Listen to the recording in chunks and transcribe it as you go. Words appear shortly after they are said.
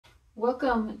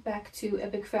Welcome back to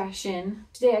Epic Fashion.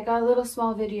 Today I got a little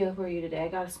small video for you today. I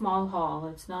got a small haul.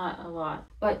 It's not a lot.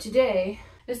 But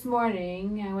this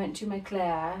morning, I went to my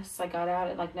class. I got out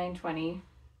at like 9:20.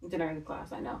 It's an early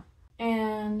class, I know.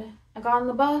 And I got on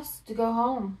the bus to go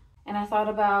home. And I thought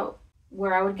about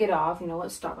where I would get off,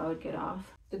 what stop I would get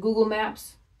off. The Google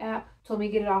Maps app told me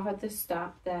to get it off at this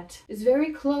stop that is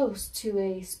very close to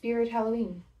a Spirit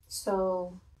Halloween.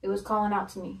 So it was calling out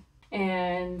to me.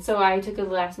 And so I took a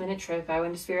last minute trip. I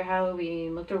went to Spirit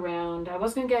Halloween, looked around. I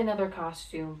was gonna get another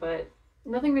costume, but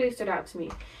nothing really stood out to me.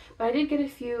 But I did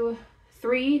get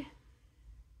three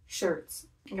shirts.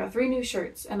 I got 3 new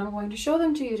shirts and I'm going to show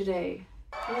them to you today.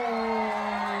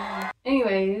 Yay.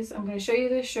 Anyways, I'm gonna show you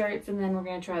the shirts and then we're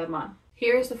gonna try them on.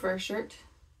 Here's the first shirt.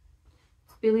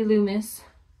 It's Billy Loomis.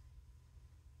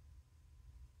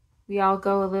 We all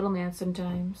go a little mad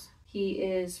sometimes. He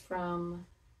is from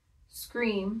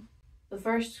Scream, the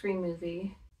first Scream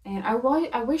movie, and I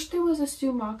wish there was a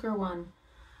Stu Macher one,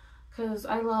 cause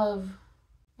I love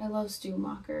Stu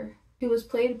Macher. He was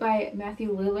played by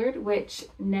Matthew Lillard, which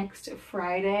next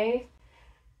Friday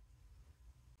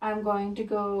I'm going to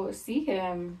go see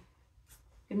him.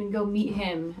 I'm gonna go meet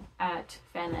him at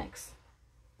FanX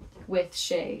with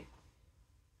Shay.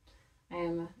 I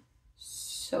am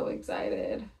so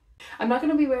excited. I'm not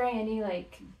gonna be wearing any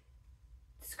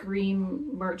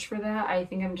Scream merch for that. I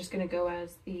think I'm just gonna go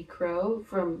as the Crow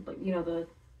from the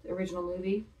original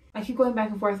movie. I keep going back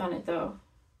and forth on it though.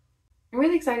 I'm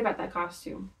really excited about that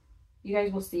costume. You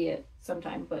guys will see it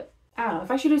sometime, but I don't know.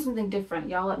 If I should do something different,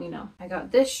 y'all let me know. I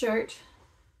got this shirt,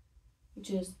 which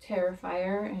is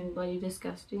Terrifier and Bloody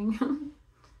Disgusting.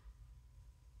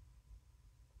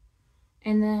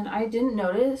 And then I didn't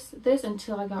notice this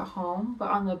until I got home, but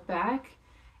on the back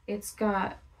it's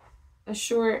got a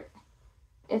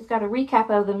recap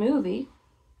of the movie,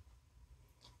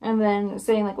 and then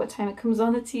saying what time it comes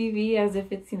on the TV, as if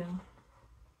it's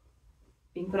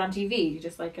being put on TV,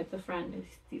 just like at the front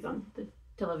he's on the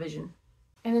television.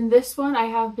 And then this one I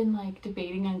have been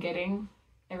debating on getting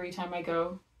every time I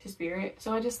go to Spirit,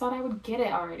 so I just thought I would get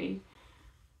it already.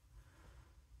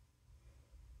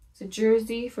 It's a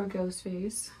jersey for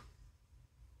Ghostface.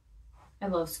 I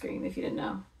love Scream, if you didn't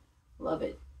know. Love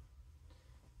it.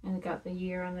 And it got the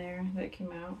year on there that it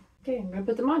came out. Okay, I'm gonna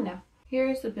put them on now.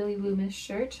 Here's the Billy Loomis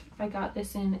shirt. I got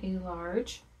this in a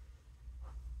large.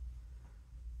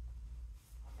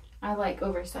 I like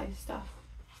oversized stuff.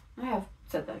 I have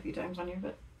said that a few times on here,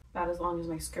 but about as long as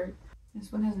my skirt.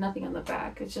 This one has nothing on the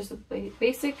back. It's just a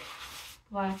basic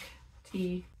black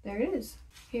tee. There it is.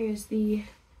 Here's the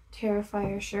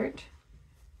Terrifier shirt.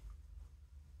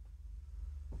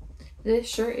 This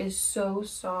shirt is so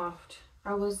soft.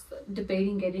 I was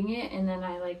debating getting it, and then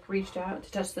I reached out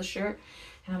to touch the shirt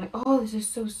and I'm like, oh, this is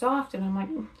so soft, and I'm like,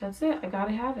 that's it, I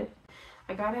gotta have it.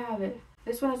 I gotta have it.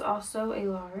 This one is also a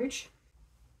large.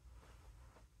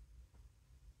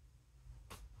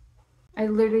 I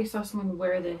literally saw someone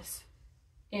wear this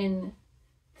in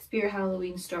the Spirit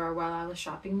Halloween store while I was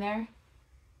shopping there.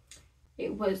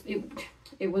 It was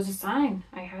a sign.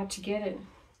 I had to get it.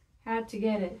 Had to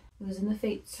get it. It was in the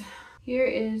fates. Here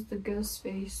is the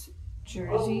Ghostface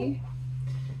jersey.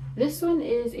 This one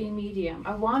is a medium.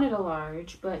 I wanted a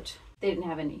large, but they didn't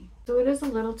have any. So it is a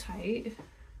little tight,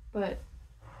 but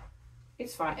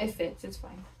it's fine. It fits. It's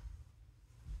fine.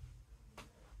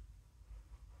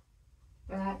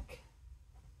 Back.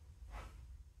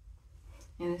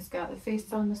 And it's got the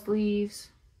face on the sleeves.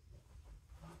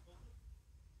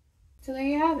 So there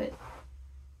you have it.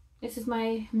 This is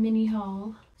my mini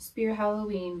haul, Spirit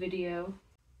Halloween video.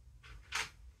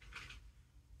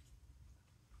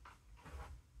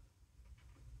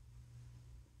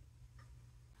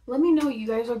 Let me know what you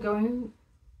guys are going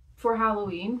for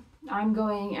Halloween. I'm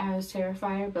going as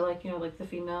Terrifier, but like the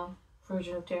female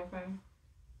version of Terrifier.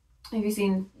 Have you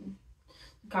seen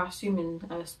the costume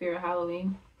in Spirit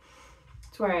Halloween?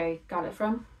 It's where I got it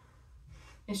from.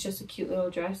 It's just a cute little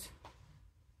dress.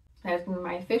 That's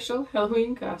my official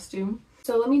Halloween costume.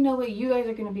 So let me know what you guys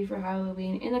are going to be for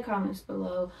Halloween in the comments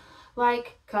below.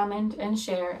 Like, comment, and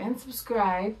share, and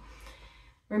subscribe.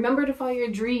 Remember to follow your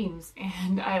dreams,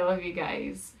 and I love you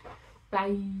guys.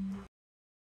 Bye.